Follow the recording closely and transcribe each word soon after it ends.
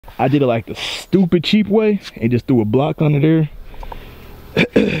I did it like the stupid cheap way and just threw a block under there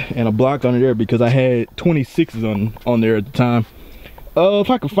and a block under there because I had 26s on there at the time.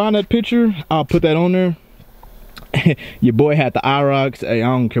 If I can find that picture, I'll put that on there. Your boy had the IROX. Hey, I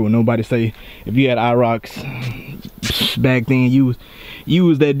don't care what nobody say. If you had IROX back then, you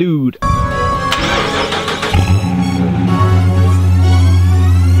was that dude.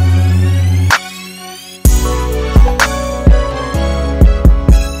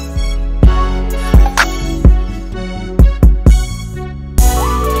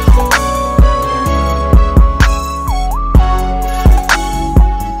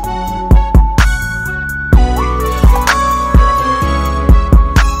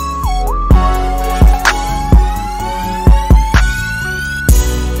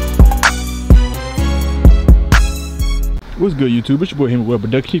 What's good, YouTube? It's your boy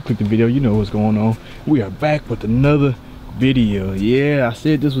Hemiworldproductions. You click the video, you know what's going on. We are back with another video. Yeah, I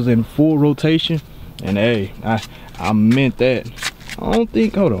said this was in full rotation, and hey, I meant that. I don't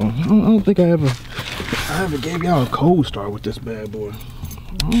think, hold on, I don't think I ever gave y'all a cold start with this bad boy.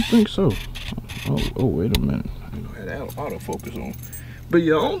 I don't think so. Oh wait a minute, I know I had autofocus on. But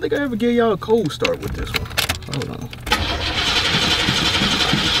yeah, I don't think I ever gave y'all a cold start with this one. Hold on.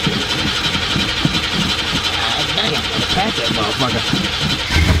 Pack that motherfucker.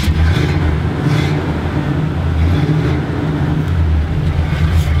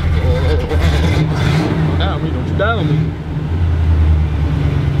 Oh, down me, don't you down me.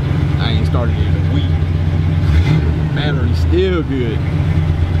 I ain't started it in a week. Battery's still good.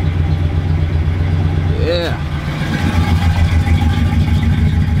 Yeah.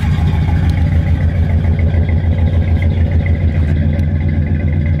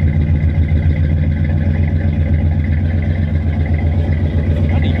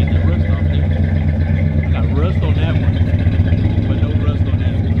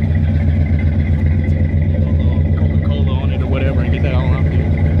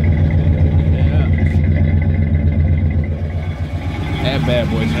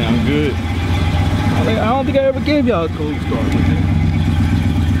 Bad boy sound good. I don't think I ever gave y'all a cold start with it.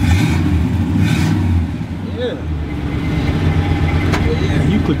 Yeah,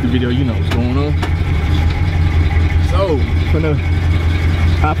 you click the video, you know what's going on. So,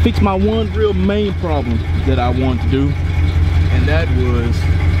 I fixed my one real main problem that I wanted to do, and that was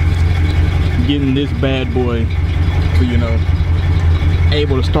getting this bad boy to, you know,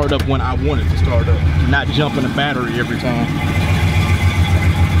 able to start up when I wanted to start up, not jumping the battery every time.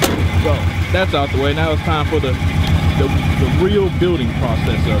 So that's out the way. Now it's time for the real building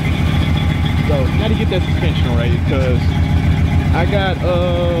process of it. So gotta get that suspension right, because I got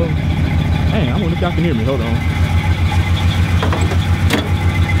dang, I wonder if y'all can hear me. Hold on.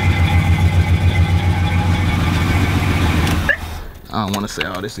 I don't want to say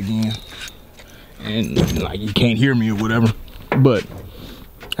all this again and like you can't hear me or whatever, but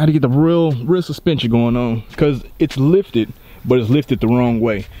I gotta get the real suspension going on, because it's lifted, but it's lifted the wrong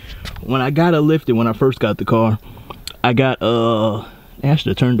way. When I got it lifted, when I first got the car, I got I should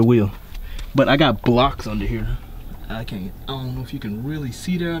have turned the wheel, but I got blocks under here. I don't know if you can really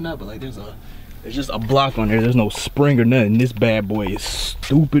see there or not, but like there's just a block on there. There's no spring or nothing. This bad boy is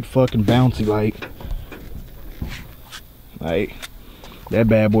stupid fucking bouncy. Like that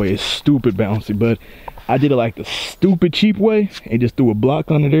bad boy is stupid bouncy. But I did it like the stupid cheap way and just threw a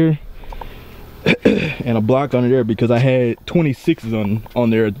block under there and a block under there because I had 26s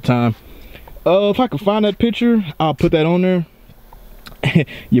on there at the time. If I can find that picture, I'll put that on there.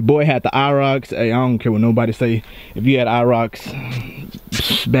 Your boy had the IROX. Hey, I don't care what nobody say. If you had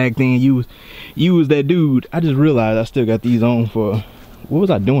IROX back then, you was that dude. I just realized I still got these on for, what was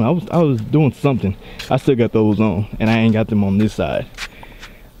I doing? I was doing something. I still got those on, and I ain't got them on this side.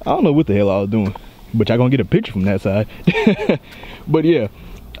 I don't know what the hell I was doing, but y'all gonna get a picture from that side. But yeah,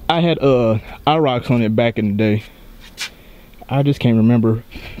 I had IROX on it back in the day. I just can't remember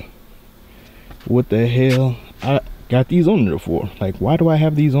what the hell I got these on there for. Like, why do I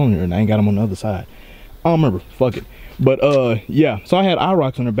have these on there and I ain't got them on the other side? I don't remember. Fuck it. But yeah, so I had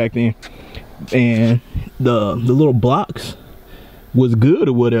IROX on there back then, and the little blocks was good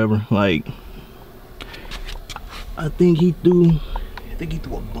or whatever. Like, I think he threw a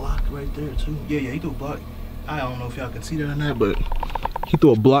block right there too. Yeah, he threw a block. I don't know if y'all can see that or not, but he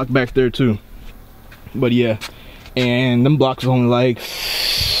threw a block back there too. But yeah, and them blocks was only like,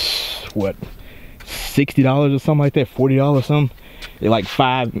 what, $60 or something like that, $40 or something. They like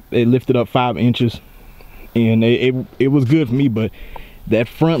they lifted up 5 inches, and it was good for me. But that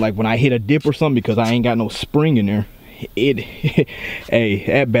front, like when I hit a dip or something, because I ain't got no spring in there, hey,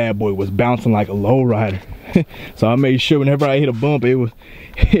 that bad boy was bouncing like a low rider. So I made sure whenever I hit a bump, it was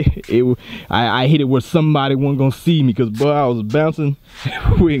I hit it where somebody wasn't gonna see me, because boy, I was bouncing.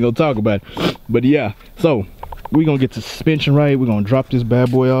 We ain't gonna talk about it. But yeah, so we're gonna get the suspension right. We're gonna drop this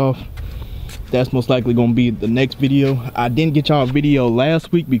bad boy off. That's most likely gonna be the next video. I didn't get y'all a video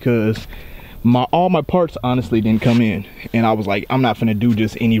last week because all my parts honestly didn't come in, and I was like, I'm not finna do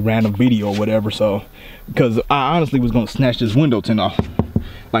just any random video or whatever. So because I honestly was gonna snatch this window tint off.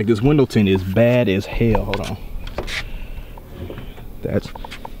 Like, this window tint is bad as hell. Hold on. That's,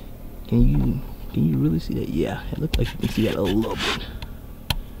 can you really see that? Yeah, it looks like you can see that a little bit.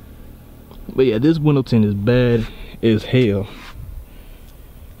 But yeah, this window tint is bad as hell.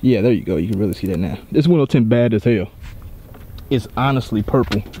 Yeah, there you go. You can really see that now. This window tint bad as hell. It's honestly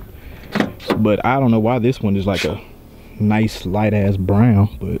purple, but I don't know why this one is like a nice light ass brown.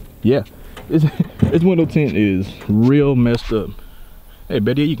 But yeah, this window tint is real messed up. Hey,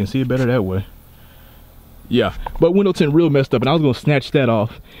 Betty, you can see it better that way. Yeah, but window tint real messed up, and I was gonna snatch that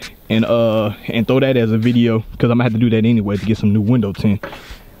off and throw that as a video, because I'm gonna have to do that anyway to get some new window tint.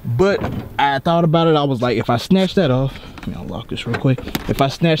 But I thought about it. I was like, if I snatch that off, let me unlock this real quick. If I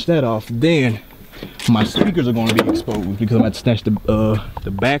snatch that off, then my speakers are gonna be exposed, because I'm gonna snatch the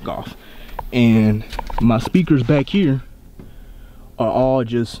back off, and my speakers back here are all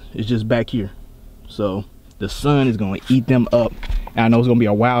just back here. So the sun is gonna eat them up. And I know it's gonna be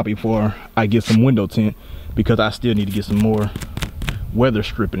a while before I get some window tint, because I still need to get some more weather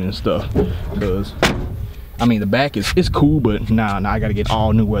stripping and stuff. Because I mean, the back is cool, but nah, I gotta get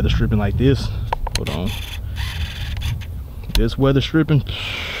all new weather stripping like this. Hold on. This weather stripping,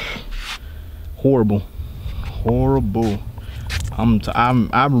 horrible.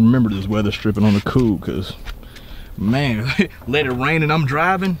 I remember this weather stripping on the cool, because man, let it rain and I'm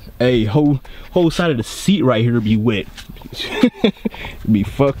driving. Hey, whole side of the seat right here be wet. Be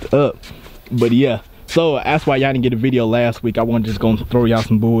fucked up. But yeah, so that's why y'all didn't get a video last week. I wasn't just gonna throw y'all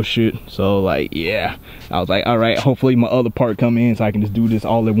some bullshit. So like, yeah, I was like, all right, hopefully my other part come in so I can just do this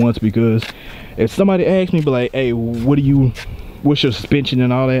all at once. Because if somebody asks me, be like, hey, what's your suspension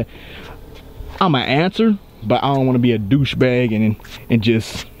and all that, I'ma answer, but I don't want to be a douchebag and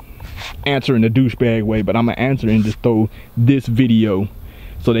just answer in a douchebag way. But I'm gonna answer and just throw this video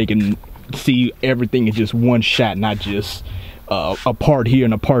so they can see everything in just one shot, not just a part here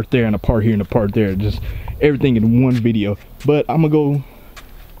and a part there and a part here and a part there, just everything in one video. But I'm gonna go,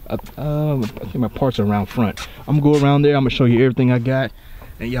 I think my parts are around front. I'm gonna go around there, I'm gonna show you everything I got,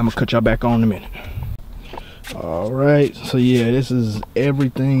 and yeah, I'm gonna cut y'all back on in a minute. All right, so yeah, this is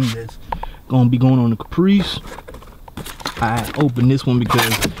everything that's gonna be going on the Caprice. I opened this one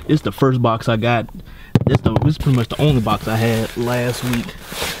because it's the first box I got. This is pretty much the only box I had last week,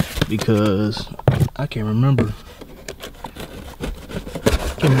 because I can't remember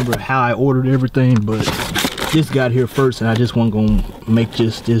how I ordered everything, but this got here first, and I just wasn't gonna make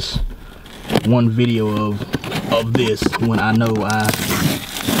just this one video of this when I know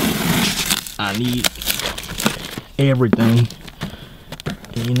I need everything.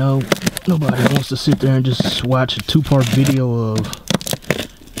 And you know, nobody wants to sit there and just watch a two-part video of,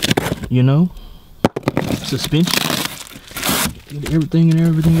 you know, suspension. Get everything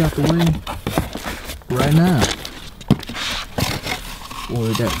out the way right now.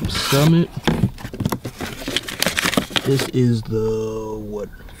 Ordered that from Summit. This is the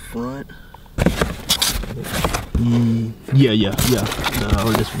front? Yeah. I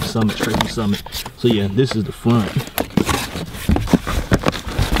ordered this from Summit, straight from Summit. So yeah, this is the front.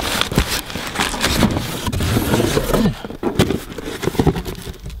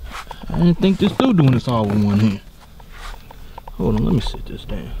 I didn't think they're still doing this all in one hand. Hold on, let me sit this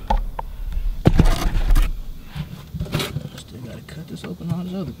down. Still gotta cut this open, all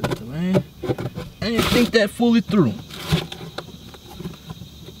this other good stuff, man. I didn't think that fully through.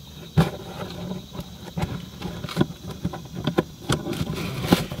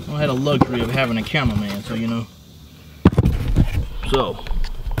 I had a luxury of having a cameraman, so you know. So,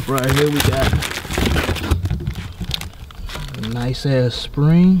 right here we got a nice ass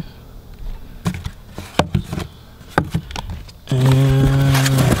spring. And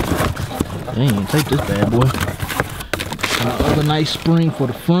dang, take this bad boy. Another nice spring for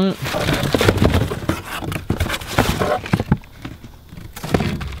the front.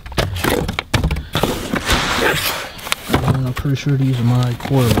 And I'm pretty sure these are my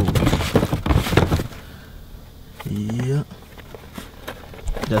coilovers. Yep.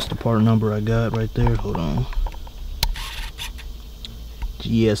 That's the part number I got right there. Hold on.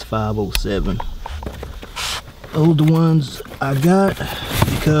 GS507. Those the ones I got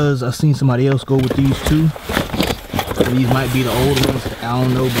because I seen somebody else go with these two. These might be the old ones, I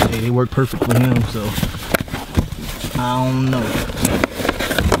don't know, but hey, they work perfect for him, so I don't know.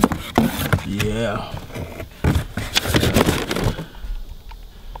 Yeah.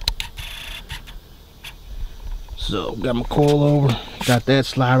 So got my coil over, got that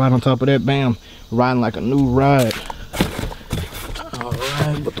slide right on top of that, bam, riding like a new ride. All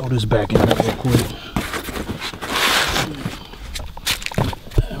right, we'll throw this back in there real quick.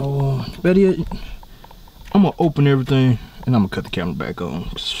 Oh, better yet, I'm gonna open everything and I'm gonna cut the camera back on.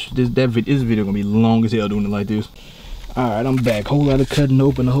 This video gonna be long as hell doing it like this. All right, I'm back. Whole lot of cutting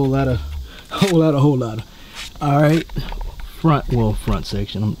open, a whole lot of. All right, front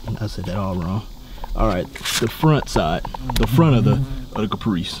section. I said that all wrong. All right, the front side, the front of the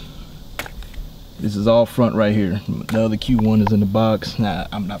Caprice. This is all front right here. The other Q1 is in the box. Nah,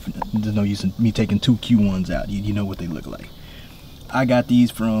 I'm not. There's no use in me taking two Q1s out. You know what they look like. I got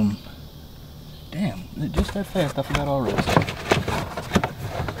these from. Damn, just that fast. I forgot already.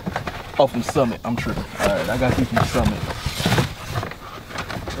 Oh, from Summit. I'm tripping. All right, I got these from Summit.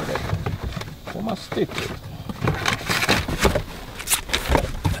 Where my sticker?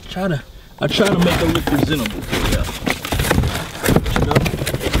 I try to make it look presentable for you. You know,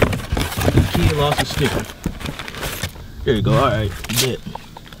 the kid lost a sticker. There you go. All right, bet.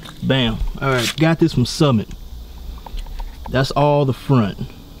 Bam. All right, got this from Summit. That's all the front.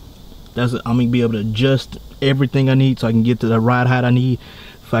 I'm gonna be able to adjust everything I need so I can get to the ride height I need.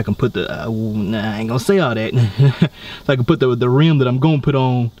 If I can put the, nah, I ain't gonna say all that. So I can put the rim that I'm gonna put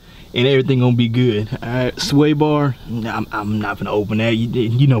on, and everything gonna be good. All right, sway bar. Nah, I'm not gonna open that.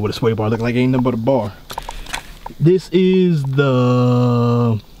 You know what a sway bar look like? Ain't nothing but a bar. This is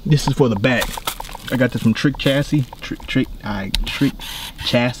for the back. I got this from Trick Chassis. Trick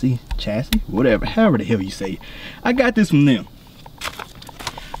Chassis, whatever. However the hell you say it. I got this from them.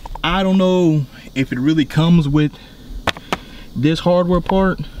 I don't know if it really comes with this hardware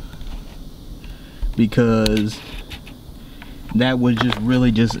part, because that was just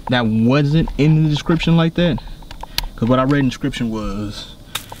really that wasn't in the description like that. Because what I read in the description was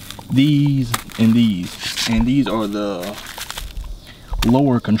these and these are the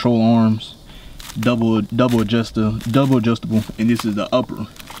lower control arms, double adjustable, and this is the upper.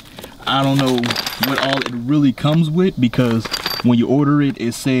 I don't know what all it really comes with, because when you order it,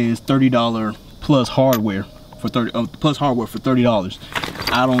 it says $30 plus hardware for $30.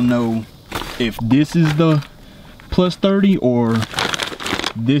 I don't know if this is the plus 30 or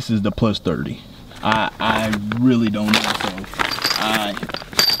this is the plus 30. I really don't know. So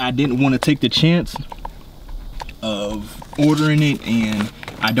I didn't want to take the chance of ordering it and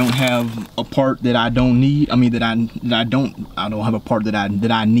I don't have a part that I don't need. I mean I don't have a part that I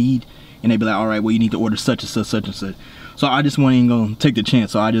need, and they be like, all right, well, you need to order such and such, such and such. So I just wasn't gonna take the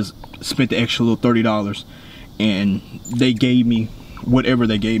chance. So I just spent the extra little $30, and they gave me whatever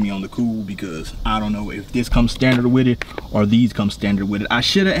they gave me on the cool, because I don't know if this comes standard with it or these come standard with it. I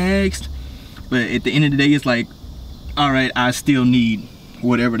should have asked, but at the end of the day, it's like, all right, I still need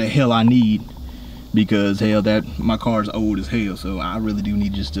whatever the hell I need, because hell, that my car's old as hell, so I really do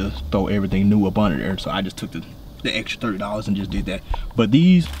need just to throw everything new up under there. So I just took the extra $30 and just did that. But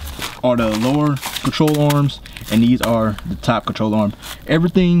these are the lower control arms and these are the top control arm.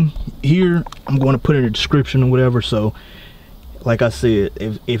 Everything here I'm going to put in the description or whatever. So like I said,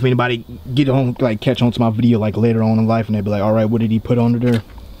 if anybody get on, like catch on to my video like later on in life, and they be like, all right, what did he put under there?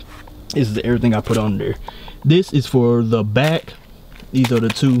 This is everything I put under there. This is for the back. These are the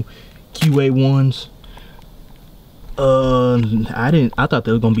two QA ones. I thought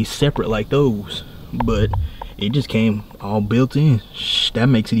they were gonna be separate like those, but it just came all built in. That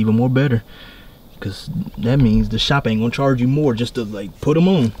makes it even more better, because that means the shop ain't gonna charge you more just to like put them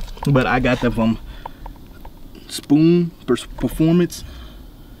on. But I got them from Spoon Performance,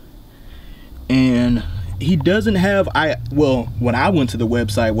 and he doesn't have, well, when I went to the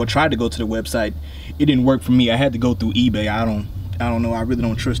website, well, tried to go to the website, it didn't work for me. I had to go through eBay. I don't know, I really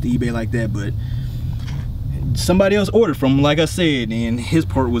don't trust eBay like that, but somebody else ordered from him, like I said, and his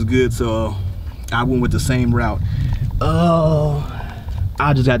part was good, so I went with the same route.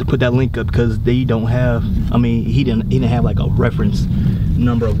 I just had to put that link up because they don't have, I mean, he didn't have like a reference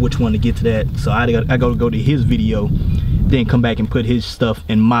number of which one to get to that. So I gotta go to his video, then come back and put his stuff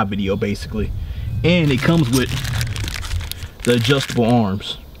in my video basically. And it comes with the adjustable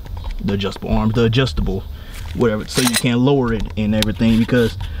arms, the adjustable whatever, so you can lower it and everything.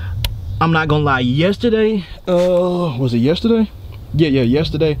 Because I'm not gonna lie, yesterday, was it yesterday? Yeah,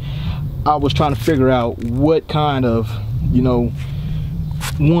 yesterday I was trying to figure out what kind of, you know,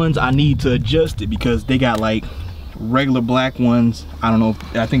 ones I need to adjust it, because they got like regular black ones. I don't know,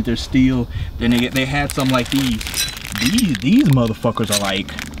 I think they're steel. Then they had some like these these motherfuckers are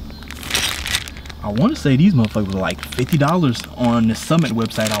like, I want to say these motherfuckers were like $50 on the Summit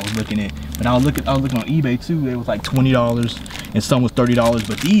website I was looking at. But I was looking on eBay too. It was like $20 and some was $30.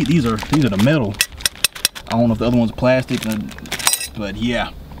 But these are the metal. I don't know if the other one's plastic, but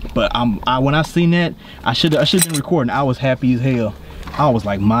yeah. But when I seen that, I should have been recording. I was happy as hell. I was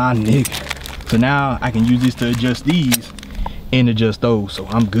like, my nigga. So now I can use this to adjust these and adjust those. So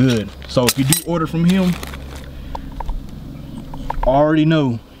I'm good. So if you do order from him, already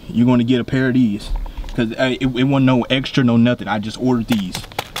know you're going to get a pair of these, because it wasn't no extra, no nothing. I just ordered these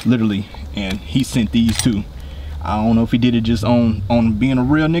literally, and he sent these too. I don't know if he did it just on being a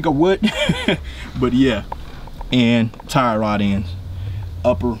real nigga, what? But yeah. And tie rod ends,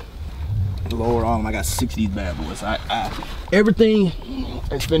 upper, lower arm. I got 6 of these bad boys. Everything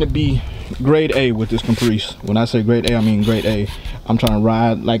is gonna be grade A with this Caprice. When I say grade A, I mean grade A. I'm trying to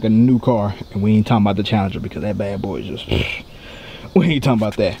ride like a new car, and we ain't talking about the Challenger, because that bad boy is just we ain't talking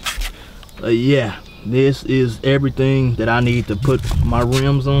about that. Yeah, this is everything that I need to put my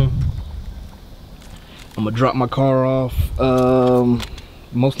rims on. I'm gonna drop my car off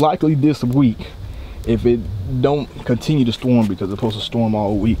most likely this week, if it don't continue to storm, because it's supposed to storm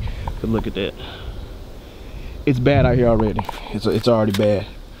all week. But look at that, it's bad out here already. It's already bad.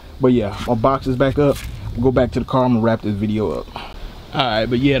 But yeah, my box is back up. We'll go back to the car. I'm gonna wrap this video up. All right,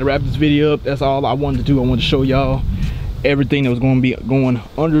 but yeah, to wrap this video up, that's all I wanted to do. I wanted to show y'all everything that was going to be going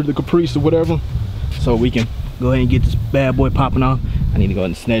under the Caprice or whatever, so we can go ahead and get this bad boy popping off. I need to go ahead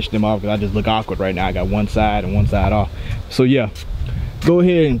and snatch them off, because I just look awkward right now. I got one side and one side off. So yeah, go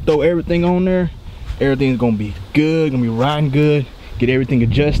ahead and throw everything on there. Everything's gonna be good, gonna be riding good. Get everything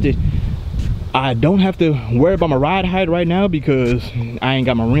adjusted. I don't have to worry about my ride height right now, because I ain't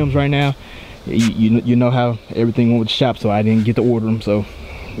got my rims right now. You know how everything went with the shop, so I didn't get to order them. So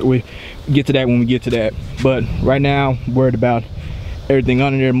we get to that when we get to that. But right now, worried about everything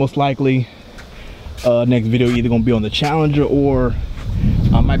under there. Most likely next video either gonna be on the Challenger, or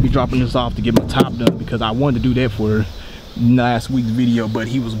I might be dropping this off to get my top done, because I wanted to do that for last week's video, but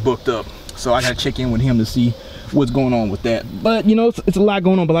he was booked up, so I gotta check in with him to see what's going on with that. But you know, it's a lot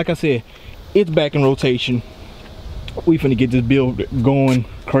going on. But like I said, it's back in rotation. We finna get this build going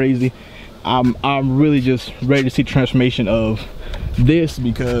crazy. I'm really just ready to see transformation of this,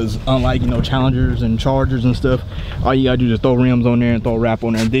 because unlike, you know, Challengers and Chargers and stuff, all you gotta do is throw rims on there and throw a wrap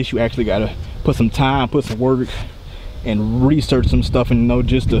on there. And this, you actually gotta put some time, put some work, and research some stuff, and you know,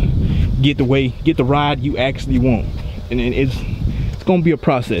 just to get the ride you actually want. And it's gonna be a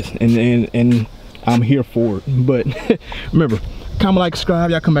process, and I'm here for it. But remember, comment, like,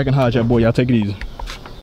 subscribe. Y'all come back and holler at y'all boy. Y'all take it easy.